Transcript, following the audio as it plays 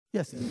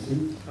Yes.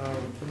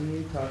 Can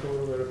you talk a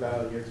little bit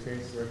about your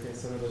experience working with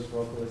some of those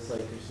vocalists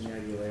like Christina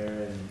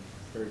Aguilera and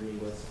Fergie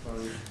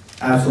Westphal?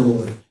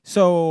 Absolutely.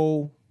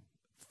 So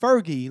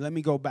Fergie, let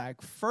me go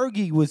back.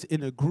 Fergie was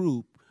in a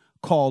group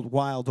called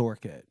Wild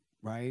Orchid,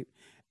 right?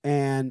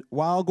 And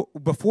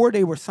before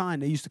they were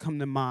signed, they used to come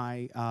to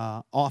my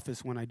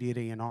office when I did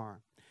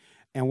A&R.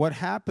 And what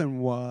happened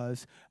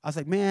was, I was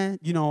like, man,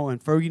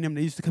 and Fergie and them,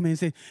 they used to come in and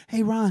say,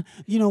 hey, Ron,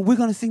 we're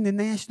going to sing the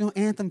national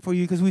anthem for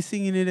you because we're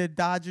singing it at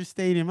Dodger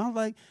Stadium. I was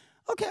like,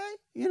 okay.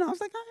 I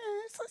was like,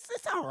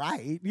 it's all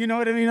right. You know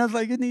what I mean? I was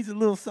like, it needs a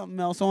little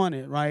something else on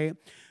it, right?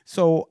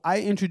 So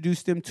I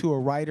introduced them to a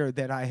writer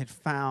that I had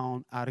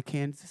found out of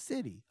Kansas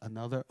City,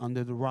 another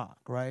Under the Rock,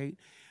 right?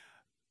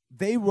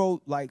 They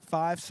wrote like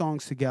 5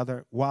 songs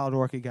together. Wild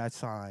Orchid got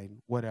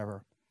signed,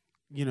 whatever.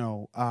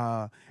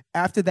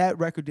 After that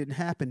record didn't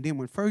happen, then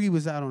when Fergie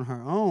was out on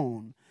her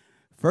own,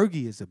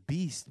 Fergie is a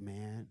beast,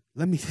 man.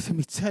 Let me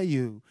tell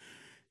you,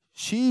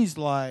 she's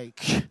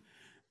like,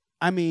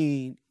 I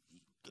mean,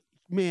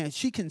 man,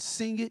 she can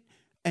sing it,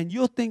 and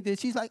you'll think that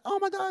she's like, oh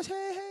my gosh,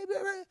 hey,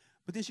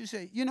 but then she'll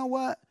say, you know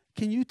what?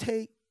 Can you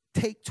take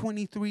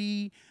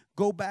 23,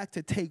 go back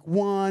to take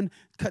 1,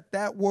 cut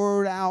that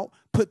word out,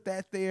 put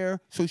that there,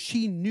 so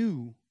she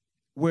knew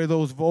where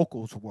those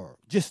vocals were.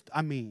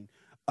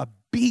 A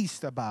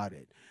beast about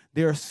it.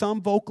 There are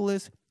some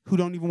vocalists who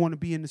don't even want to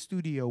be in the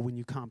studio when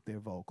you comp their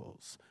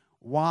vocals.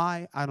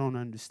 Why? I don't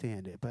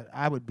understand it, but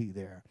I would be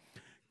there.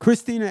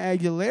 Christina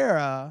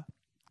Aguilera,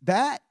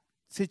 that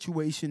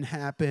situation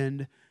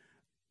happened.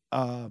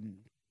 That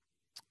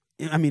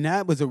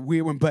was a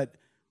weird one, but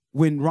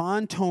when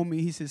Ron told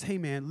me, he says, hey,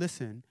 man,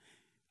 listen,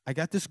 I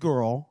got this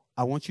girl.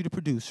 I want you to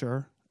produce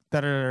her.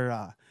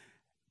 Da-da-da-da.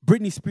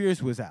 Britney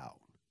Spears was out.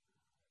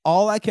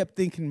 All I kept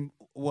thinking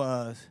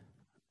was,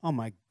 oh,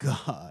 my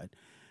God,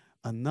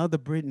 another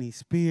Britney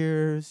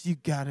Spears. You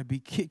got to be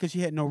kidding. Because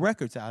she had no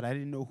records out. I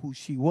didn't know who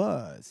she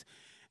was.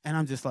 And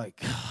I'm just like,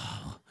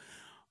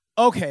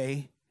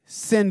 okay,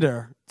 send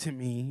her to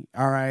me,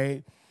 all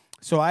right?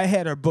 So I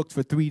had her booked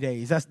for 3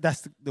 days.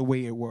 That's the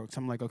way it works.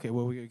 I'm like, okay,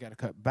 well, we got to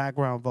cut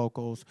background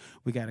vocals.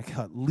 We got to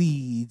cut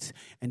leads.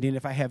 And then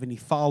if I have any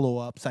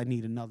follow-ups, I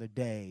need another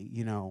day,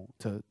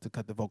 to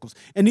cut the vocals.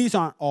 And these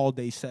aren't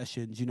all-day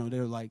sessions.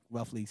 They're like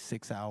roughly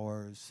 6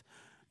 hours.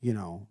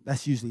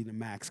 That's usually the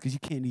max because you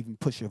can't even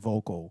push a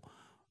vocal,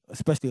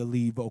 especially a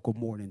lead vocal,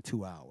 more than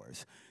 2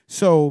 hours.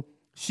 So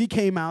she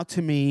came out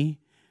to me,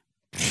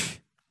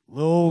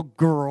 little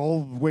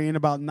girl weighing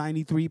about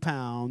 93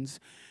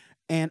 pounds,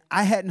 and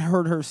I hadn't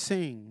heard her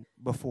sing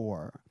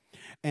before.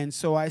 And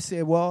so I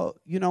said, well,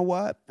 you know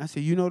what? I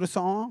said, you know the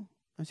song?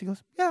 And she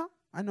goes, yeah,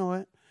 I know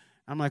it.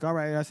 I'm like, all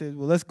right. I said,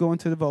 well, let's go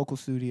into the vocal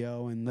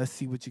studio and let's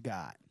see what you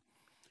got.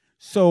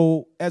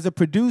 So as a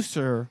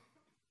producer,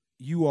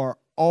 you are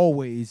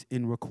always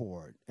in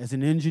record. As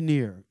an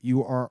engineer,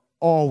 you are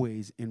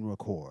always in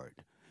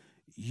record.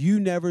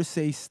 You never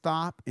say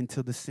stop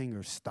until the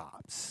singer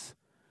stops.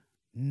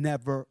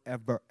 Never,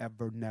 ever,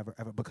 ever, never,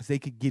 ever, because they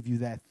could give you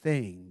that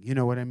thing, you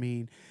know what I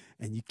mean?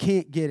 And you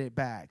can't get it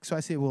back. So I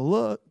said, well,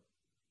 look,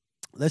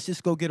 let's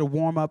just go get a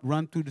warm-up,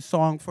 run through the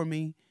song for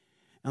me,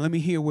 and let me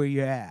hear where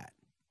you're at.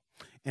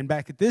 And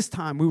back at this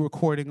time, I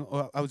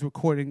was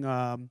recording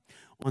on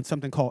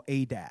something called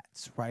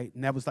ADATs, right?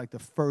 And that was like the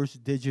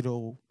first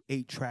digital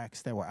 8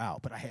 tracks that were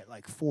out, but I had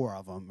like 4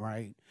 of them,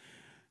 right?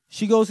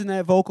 She goes in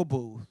that vocal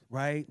booth,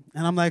 right?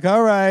 And I'm like,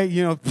 all right,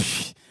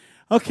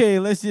 okay,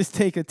 let's just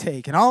take a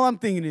take. And all I'm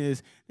thinking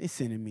is, they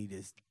sending me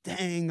this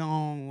dang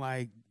on,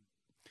 like,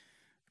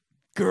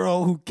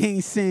 girl who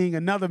can't sing,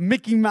 another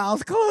Mickey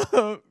Mouse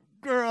Club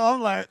girl.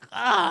 I'm like,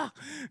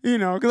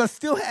 because I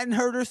still hadn't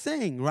heard her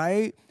sing,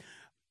 right?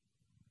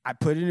 I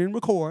put it in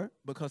record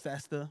because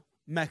that's the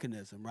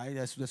mechanism, right?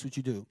 That's what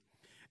you do.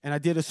 And I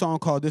did this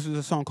was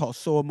a song called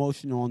So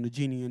Emotional on the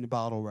Genie in the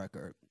Bottle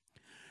record.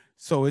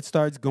 So it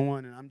starts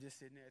going, and I'm just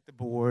sitting there at the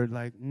board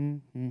like,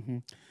 mm-hmm.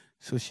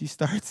 So she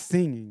starts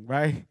singing,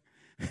 right?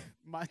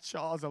 My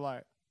jaws are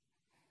like,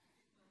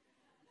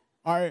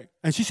 all right.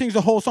 And she sings the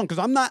whole song because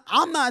I'm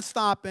not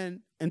stopping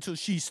until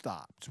she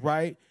stops,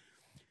 right?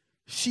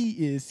 She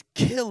is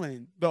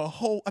killing the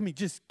whole,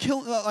 just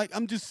killing, like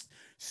I'm just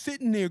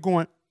sitting there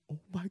going, oh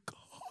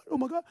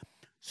my God.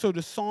 So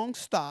the song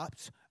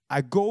stops.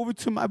 I go over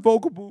to my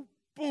vocal booth,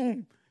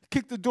 boom,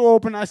 kick the door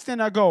open, I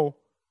stand, I go.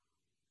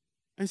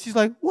 And she's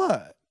like,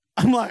 what?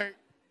 I'm like,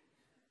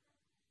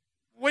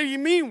 what do you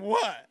mean,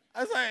 what?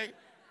 I was like,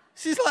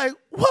 she's like,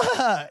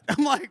 what?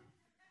 I'm like,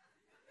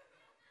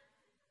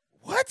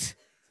 what?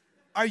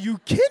 Are you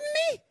kidding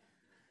me?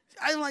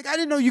 I'm like, I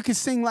didn't know you could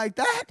sing like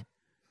that.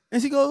 And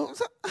she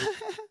goes, I'm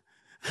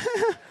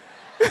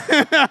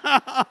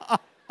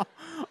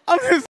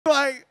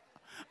like,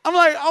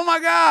 oh my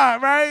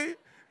God, right?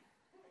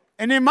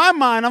 And in my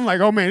mind, I'm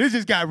like, oh man, this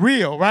just got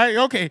real, right?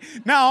 Okay,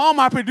 now all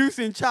my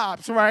producing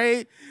chops,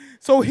 right?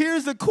 So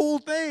here's the cool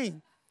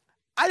thing.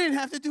 I didn't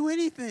have to do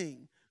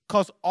anything.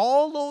 Because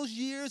all those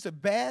years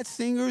of bad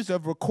singers,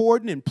 of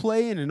recording and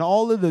playing and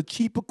all of the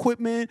cheap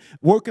equipment,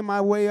 working my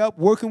way up,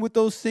 working with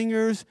those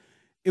singers,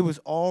 It was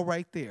all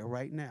right there,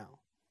 right now.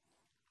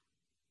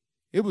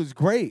 It was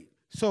great.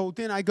 So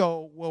then I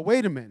go, well,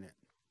 wait a minute.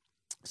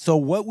 So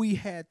what we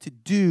had to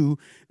do,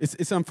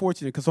 it's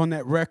unfortunate because on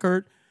that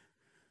record,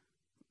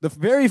 the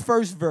very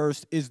first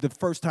verse is the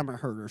first time I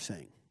heard her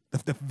sing.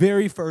 The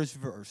very first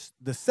verse.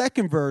 The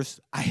second verse,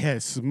 I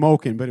had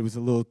smoking, but it was a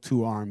little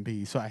too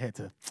R&B, so I had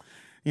to,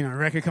 the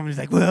record company's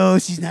like, well,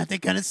 she's not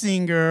that kind of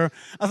singer.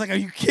 I was like, are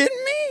you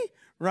kidding me?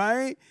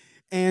 Right?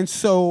 And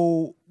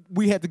so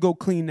we had to go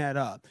clean that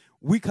up.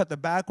 We cut the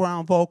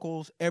background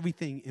vocals,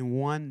 everything in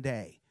one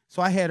day.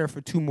 So I had her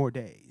for 2 more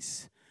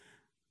days.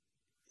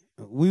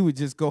 We would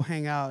just go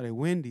hang out at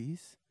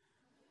Wendy's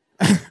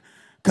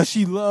because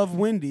she loved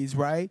Wendy's,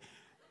 right?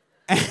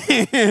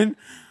 And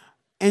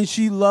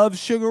she loved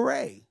Sugar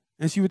Ray.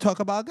 And she would talk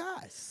about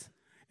guys.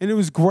 And it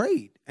was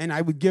great. And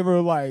I would give her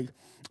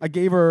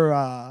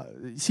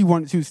she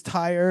was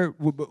tired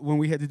when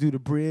we had to do the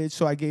bridge,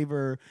 so I gave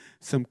her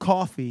some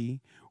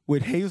coffee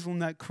with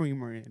hazelnut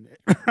creamer in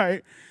it,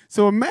 right?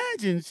 So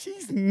imagine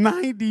she's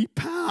 90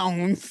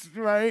 pounds,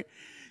 right?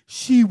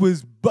 She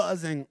was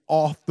buzzing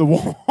off the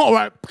wall,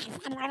 right?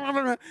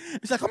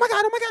 It's like, oh my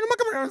God, oh my God, oh my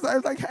God. I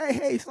was like,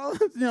 hey,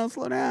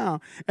 slow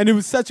down. And it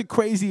was such a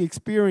crazy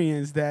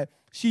experience that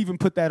she even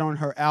put that on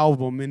her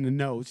album in the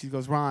notes. She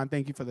goes, Ron,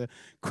 thank you for the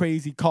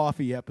crazy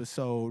coffee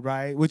episode,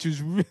 right? Which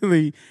is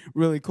really,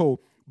 really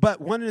cool.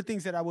 But one of the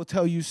things that I will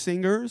tell you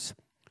singers,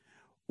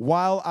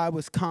 while I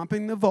was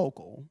comping the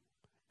vocal,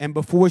 and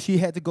before she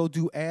had to go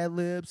do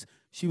ad-libs,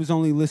 she was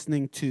only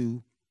listening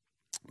to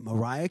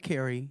Mariah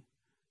Carey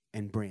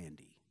and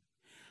Brandy.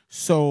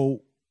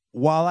 So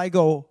while I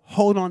go,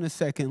 hold on a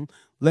second,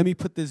 let me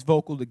put this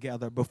vocal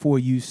together before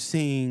you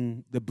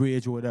sing the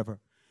bridge or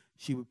whatever,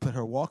 she would put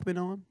her Walkman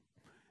on,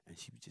 and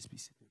she would just be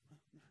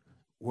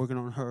working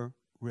on her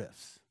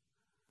riffs.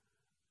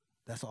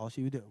 That's all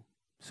she would do.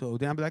 So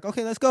then I'd be like,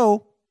 okay, let's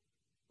go.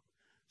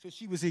 So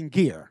she was in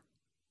gear.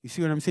 You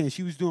see what I'm saying?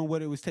 She was doing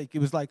what it was take. It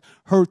was like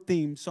her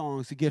theme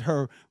songs to get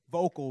her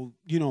vocal,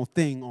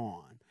 thing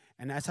on.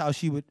 And that's how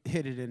she would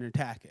hit it and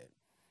attack it.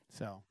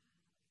 So,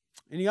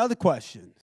 any other questions?